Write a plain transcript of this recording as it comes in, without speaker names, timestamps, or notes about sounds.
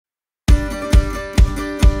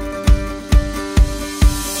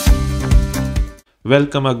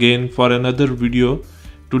Welcome again for another video.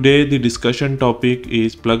 Today the discussion topic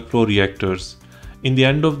is plug flow reactors. In the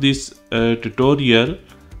end of this tutorial,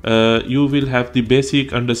 you will have the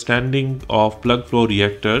basic understanding of plug flow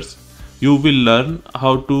reactors. You will learn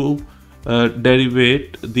how to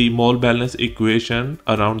derivate the mole balance equation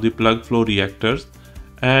around the plug flow reactors,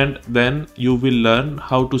 and then you will learn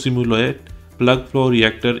how to simulate plug flow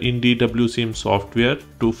reactor in DWSIM software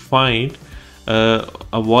to find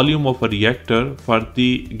a volume of a reactor for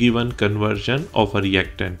the given conversion of a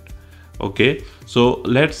reactant. Okay, so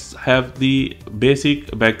let's have the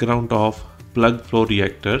basic background of plug flow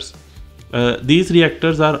reactors. These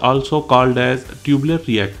reactors are also called as tubular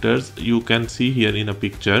reactors. You can see here in a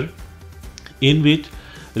picture in which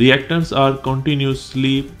reactants are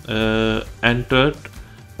continuously entered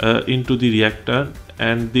into the reactor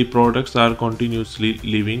and the products are continuously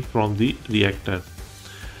leaving from the reactor.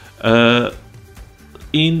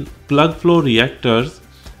 In plug flow reactors,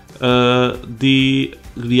 the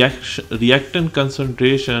reactant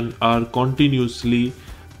concentration are continuously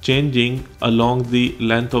changing along the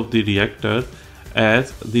length of the reactor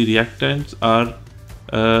as the reactants are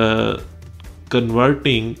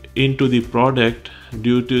converting into the product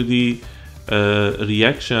due to the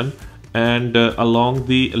reaction, and along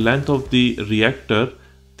the length of the reactor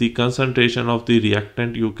the concentration of the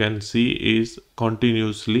reactant you can see is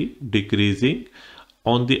continuously decreasing.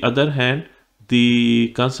 On the other hand,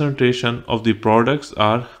 the concentration of the products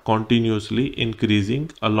are continuously increasing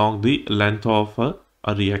along the length of a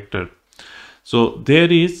reactor. So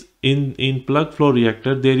there is in plug flow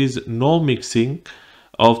reactor there is no mixing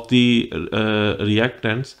of the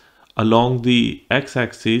reactants along the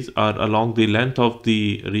x-axis or along the length of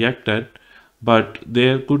the reactant, but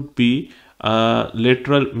there could be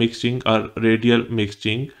lateral mixing or radial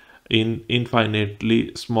mixing in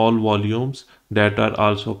infinitely small volumes that are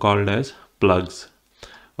also called as plugs.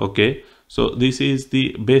 Okay, so this is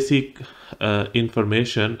the basic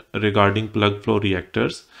information regarding plug flow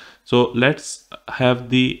reactors. So let's have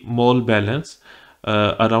the mole balance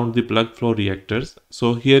around the plug flow reactors.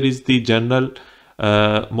 So here is the general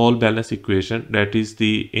mole balance equation, that is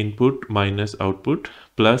the input minus output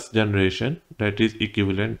plus generation, that is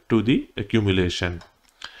equivalent to the accumulation.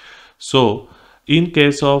 So in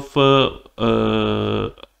case of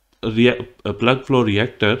a plug flow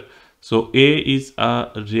reactor, so A is a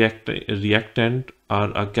reactant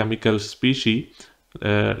or a chemical species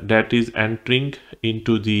that is entering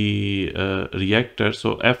into the reactor.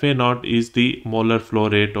 So Fa naught is the molar flow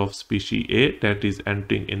rate of species A that is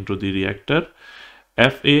entering into the reactor.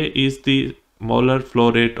 Fa is the molar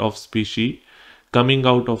flow rate of species coming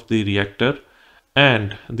out of the reactor,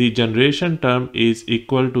 and the generation term is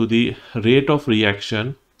equal to the rate of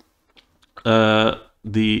reaction,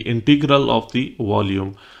 the integral of the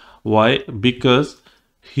volume. Why? Because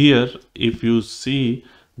here if you see,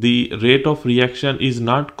 the rate of reaction is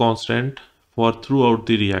not constant for throughout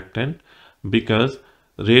the reactant, because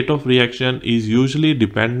rate of reaction is usually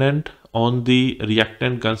dependent on the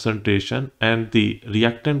reactant concentration, and the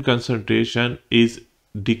reactant concentration is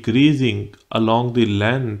decreasing along the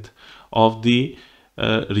length of the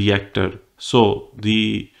reactor. So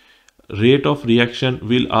the rate of reaction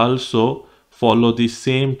will also follow the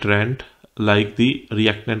same trend like the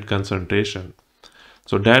reactant concentration.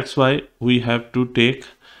 So that's why we have to take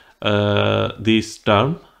this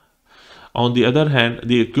term. On the other hand,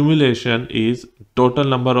 the accumulation is total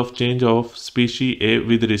number of change of species A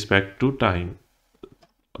with respect to time.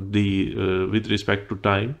 With respect to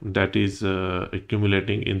time that is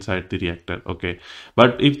accumulating inside the reactor. Okay,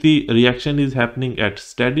 but if the reaction is happening at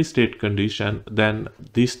steady state condition, then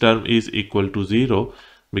this term is equal to 0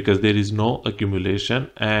 because there is no accumulation,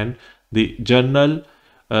 and the general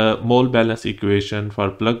mole balance equation for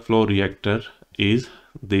plug flow reactor is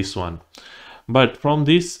this one. But from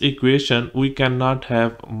this equation we cannot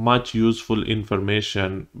have much useful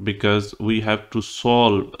information because we have to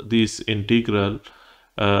solve this integral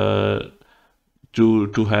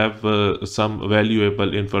to have some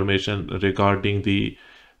valuable information regarding the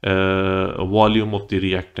volume of the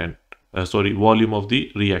reactant, volume of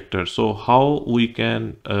the reactor. So how we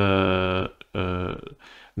can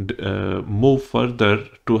move further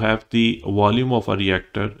to have the volume of a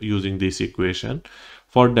reactor using this equation?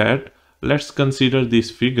 For that, let's consider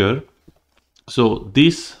this figure. So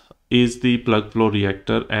this is the plug flow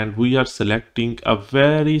reactor, and we are selecting a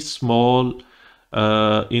very small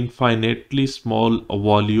infinitely small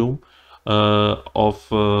volume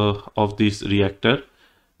of this reactor.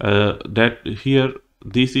 That here,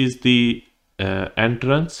 this is the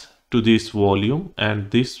entrance to this volume,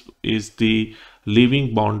 and this is the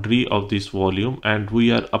leaving boundary of this volume, and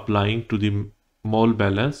we are applying to the mole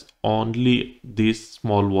balance only this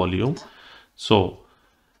small volume. So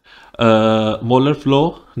molar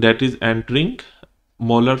flow that is entering,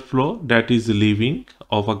 molar flow that is leaving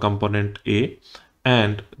of a component A,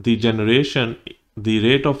 and the generation, the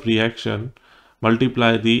rate of reaction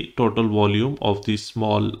multiply the total volume of the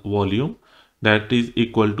small volume, that is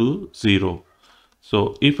equal to 0.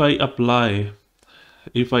 So if I apply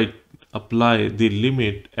the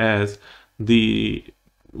limit as the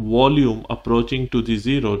volume approaching to the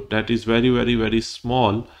 0, that is very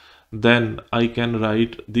small, then I can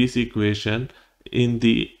write this equation in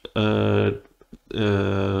the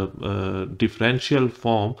differential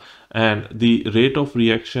form, and the rate of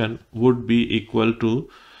reaction would be equal to,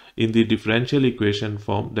 in the differential equation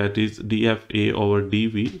form, that is dFA over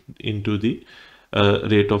dV into the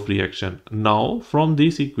rate of reaction. Now from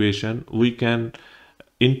this equation we can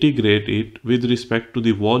integrate it with respect to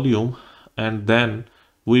the volume, and then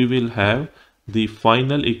we will have the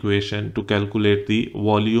final equation to calculate the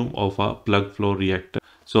volume of a plug flow reactor.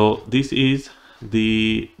 So this is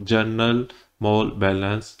the general mole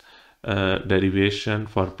balance derivation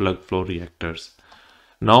for plug flow reactors.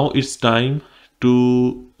 Now it's time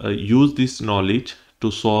to use this knowledge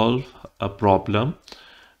to solve a problem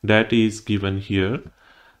that is given here.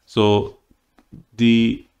 So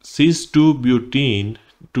the cis-2-butene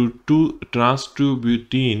to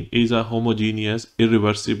 2-trans-2-butene is a homogeneous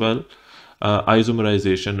irreversible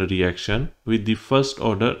isomerization reaction with the first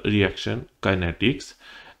order reaction kinetics,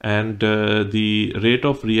 and the rate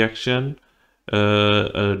of reaction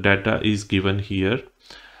data is given here.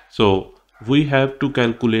 So we have to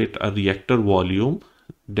calculate a reactor volume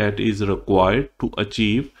that is required to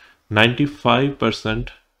achieve 95%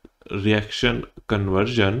 reaction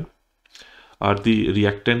conversion, or the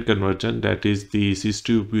reactant conversion, that is the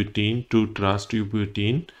cis-2-butene to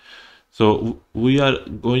trans-2-butene. So we are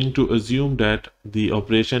going to assume that the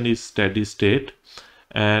operation is steady state,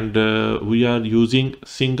 and we are using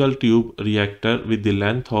single tube reactor with the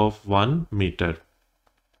length of 1 meter.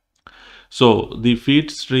 So the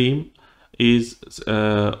feed stream is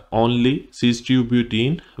only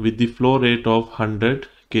cis-2-butene with the flow rate of 100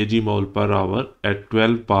 kg per hour at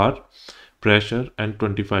 12 bar pressure and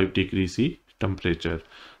 25 degrees C temperature.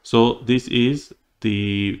 So this is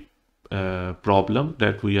the problem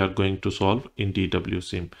that we are going to solve in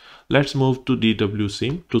DWSIM. Let's move to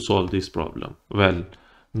DWSIM to solve this problem. Well,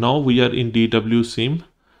 now we are in DWSIM,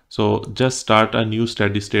 so just start a new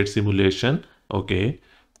steady state simulation. Okay,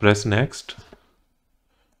 press next,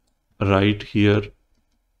 write here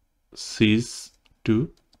cis-2,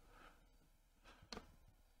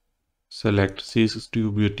 select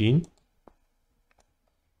cis-2-butene,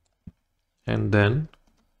 and then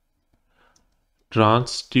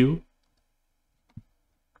trans-2,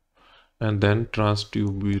 and then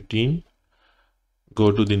trans-2-butene.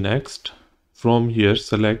 Go to the next. From here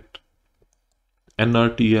select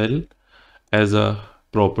NRTL as a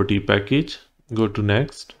property package. Go to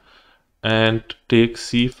next and take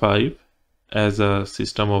C5 as a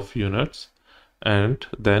system of units, and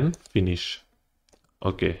then finish.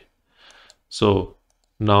 Okay, so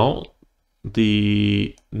now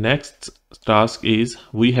the next task is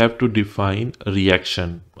we have to define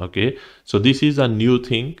reaction. Okay, so this is a new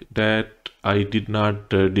thing that I did not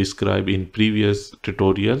describe in previous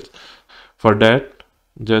tutorials. For that,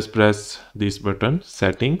 just press this button,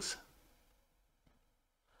 settings,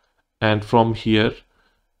 and from here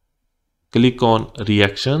click on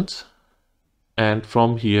reactions, and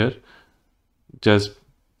from here just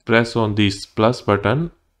press on this plus button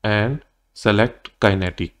and select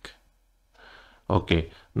kinetic. Okay,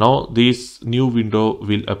 now this new window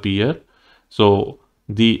will appear. So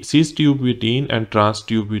the cis-2-butene and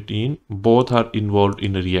trans-2-butene both are involved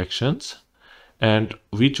in reactions, and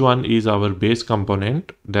which one is our base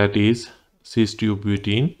component? That is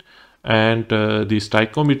cis-2-butene, and the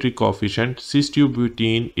stoichiometric coefficient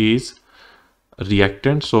cis-2-butene is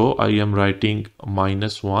reactant, so I am writing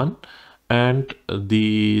 -1, and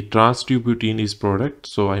the trans-2-butene is product,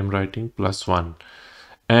 so I am writing +1.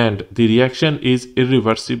 And the reaction is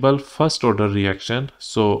irreversible first order reaction,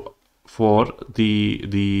 so for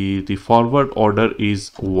the forward order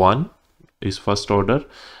is 1, is first order,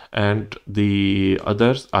 and the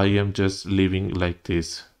others I am just leaving like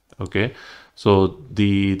this. Okay, so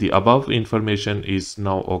the above information is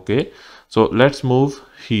now okay. So let's move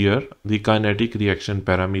here the kinetic reaction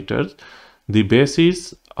parameters. The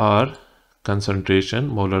bases are concentration,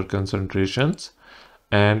 molar concentrations,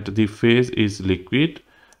 and the phase is liquid,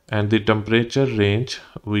 and the temperature range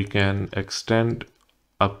we can extend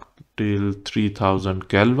up till 3000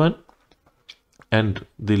 Kelvin. And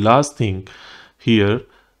the last thing here,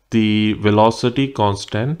 the velocity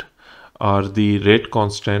constant or the rate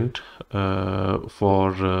constant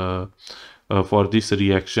for this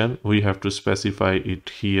reaction, we have to specify it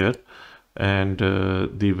here, and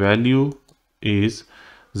the value is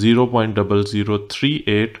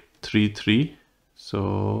 0.003833.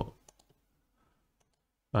 So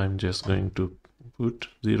I'm just going to put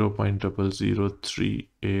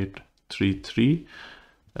 0.003833,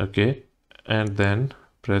 okay, and then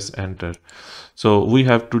press enter. So we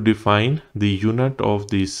have to define the unit of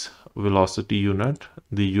this velocity unit.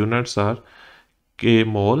 The units are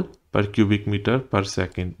kmol per cubic meter per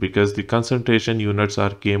second, because the concentration units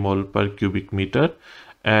are kmol per cubic meter,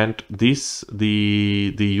 and this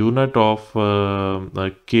the unit of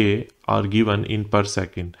k are given in per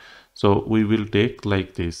second. So we will take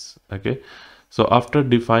like this, okay. So after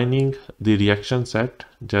defining the reaction set,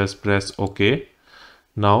 just press OK.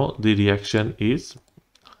 Now the reaction is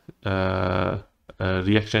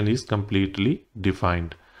completely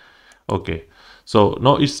defined. Okay, so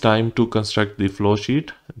now it's time to construct the flow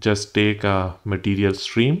sheet. Just take a material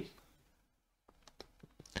stream,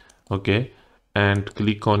 okay, and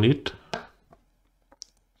click on it,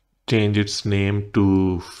 change its name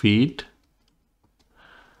to feed,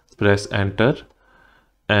 press enter,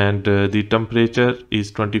 and the temperature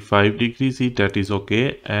is 25 degrees C, that is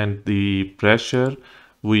okay, and the pressure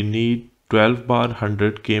we need 12 bar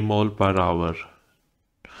 100 kmol per hour.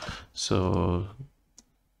 So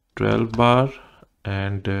 12 bar,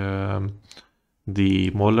 and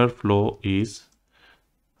the molar flow is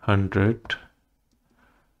 100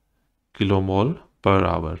 kilomole per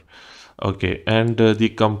hour. Okay, and the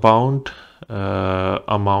compound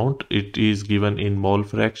amount, it is given in mole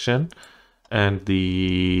fraction, and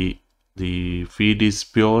the feed is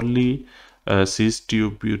purely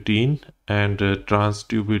cis-2-butene, and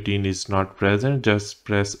trans-2-butene is not present. Just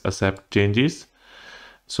press accept changes.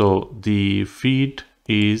 So the feed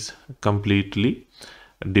is completely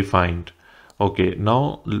defined. Okay,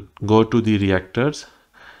 now go to the reactors,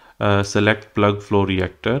 select Plug Flow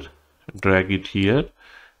Reactor, drag it here,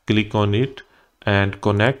 click on it, and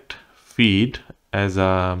connect feed as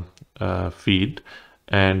a feed,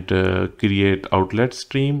 and create outlet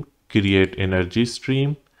stream, create energy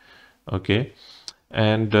stream, okay,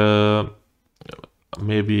 and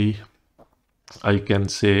maybe I can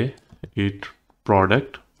say it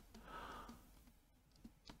product,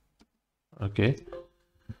 okay.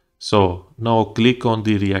 So now click on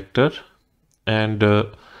the reactor, and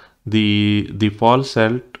the default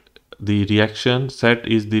set, the reaction set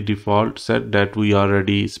is the default set that we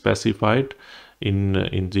already specified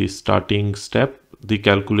in the starting step. The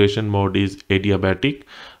calculation mode is adiabatic.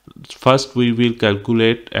 First we will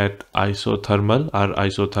calculate at isothermal or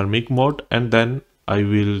isothermic mode, and then I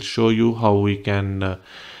will show you how we can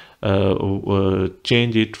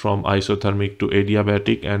change it from isothermic to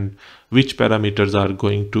adiabatic, and which parameters are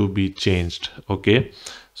going to be changed. Okay,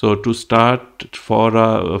 so to start,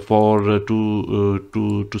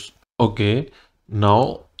 okay,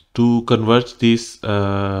 now to convert this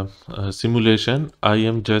simulation, I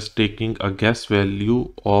am just taking a guess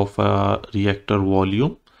value of reactor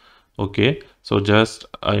volume. Okay, so just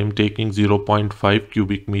I am taking 0.5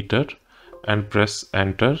 cubic meter and press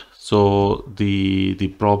enter. So the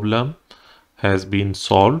problem has been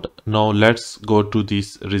solved. Now let's go to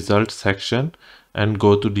this result section and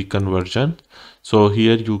go to the conversion. So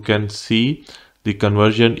here you can see the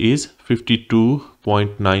conversion is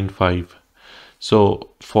 52.95. So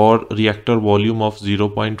for reactor volume of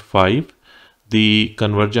 0.5, the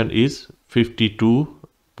conversion is 52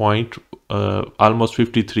 point almost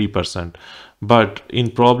 53%. But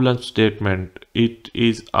in problem statement, it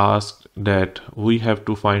is asked that we have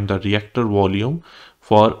to find the reactor volume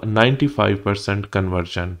for 95%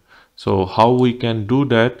 conversion. So how we can do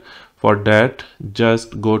that? For that,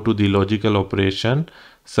 just go to the logical operation,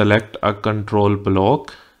 select a control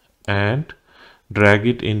block, and drag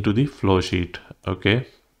it into the flow sheet. Okay,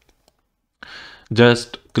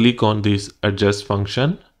 just click on this adjust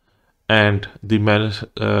function, and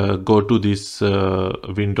go to this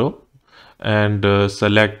window, and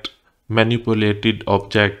select manipulated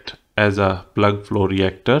object as a plug flow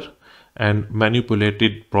reactor, and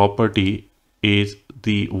manipulated property is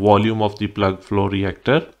the volume of the plug flow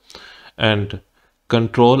reactor, and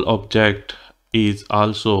control object is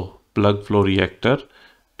also plug flow reactor,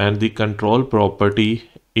 and the control property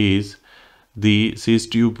is the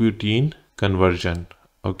cis-2-butene conversion.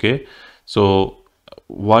 Okay, so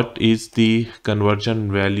what is the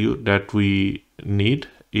conversion value that we need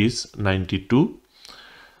is 92.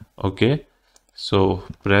 Okay, so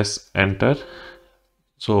press enter.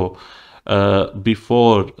 So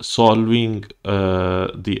before solving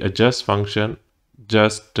the adjust function,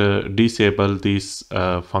 just disable this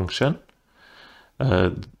function,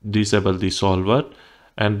 disable the solver,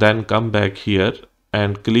 and then come back here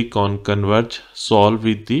and click on converge solve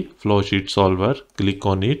with the flowsheet solver. Click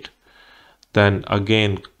on it, then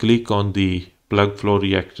again click on the plug flow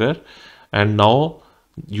reactor, and now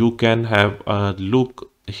you can have a look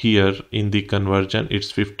here in the conversion.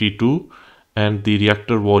 It's 52 and the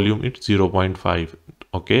reactor volume it's 0.5.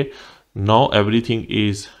 okay, now everything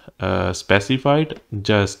is specified.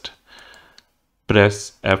 Just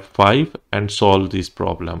press F5 and solve this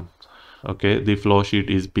problem. Okay, the flow sheet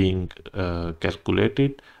is being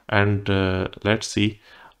calculated, and let's see,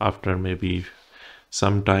 after maybe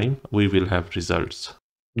some time we will have results.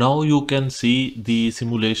 Now you can see the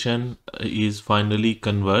simulation is finally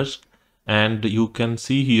converged, and you can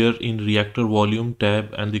see here in reactor volume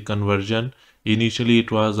tab and the conversion, initially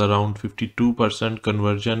it was around 52%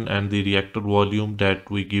 conversion, and the reactor volume that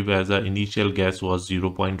we give as an initial guess was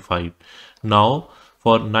 0.5. Now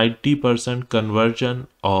for 90% conversion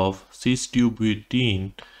of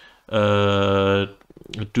cis-2-butene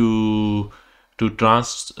to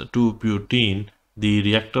butene, the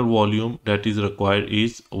reactor volume that is required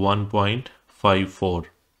is 1.54.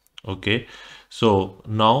 okay, so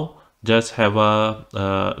now just have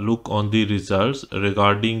a look on the results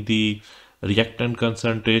regarding the reactant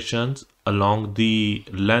concentrations along the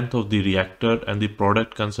length of the reactor and the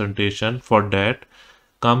product concentration. For that,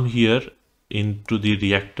 come here into the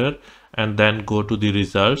reactor and then go to the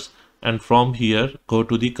results, and from here go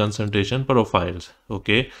to the concentration profiles.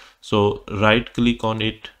 Okay, so right click on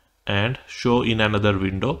it and show in another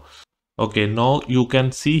window. Okay, now you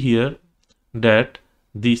can see here that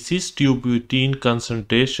the cis-2-butene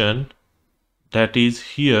concentration that is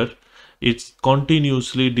here, it's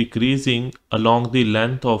continuously decreasing along the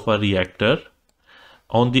length of a reactor.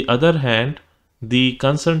 On the other hand, the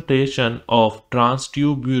concentration of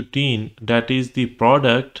trans-2-butene, that is the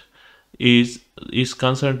product, its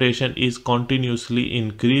concentration is continuously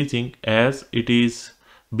increasing as it is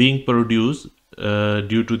being produced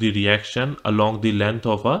due to the reaction along the length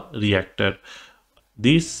of a reactor.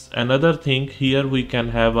 This another thing, here we can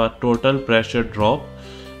have a total pressure drop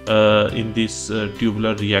in this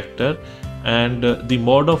tubular reactor, and the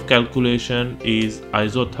mode of calculation is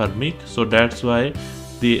isothermic, so that's why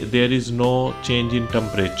there is no change in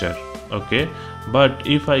temperature. Okay, but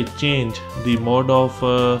if I change the mode of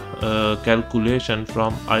calculation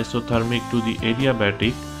from isothermic to the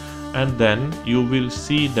adiabatic, and then you will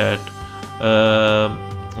see that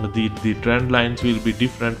the trend lines will be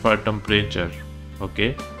different for temperature.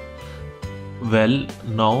 Okay, well,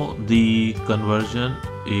 now the conversion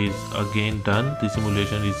is again done, the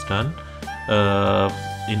simulation is done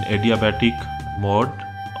in adiabatic mode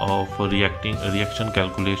of reaction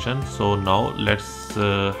calculation. So now let's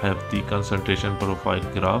have the concentration profile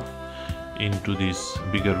graph into this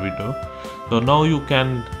bigger window. So now you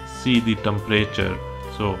can see the temperature.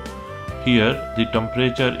 So here the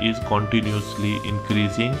temperature is continuously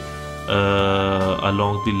increasing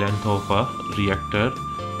along the length of a reactor,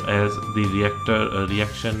 as the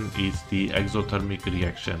reaction is the exothermic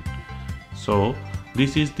reaction. So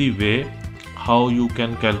this is the way how you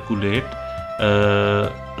can calculate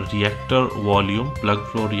reactor volume, plug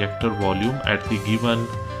flow reactor volume at the given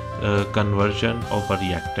conversion of a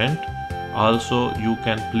reactant. Also you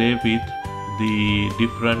can play with the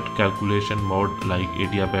different calculation mode like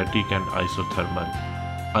adiabatic and isothermal.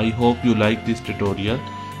 I hope you like this tutorial.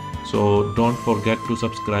 So don't forget to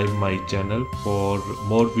subscribe my channel for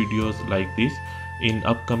more videos like this. In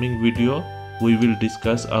upcoming video we will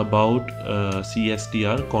discuss about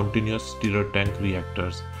CSTR, continuous stirrer tank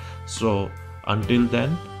reactors. So until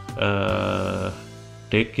then,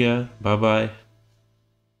 take care, bye bye.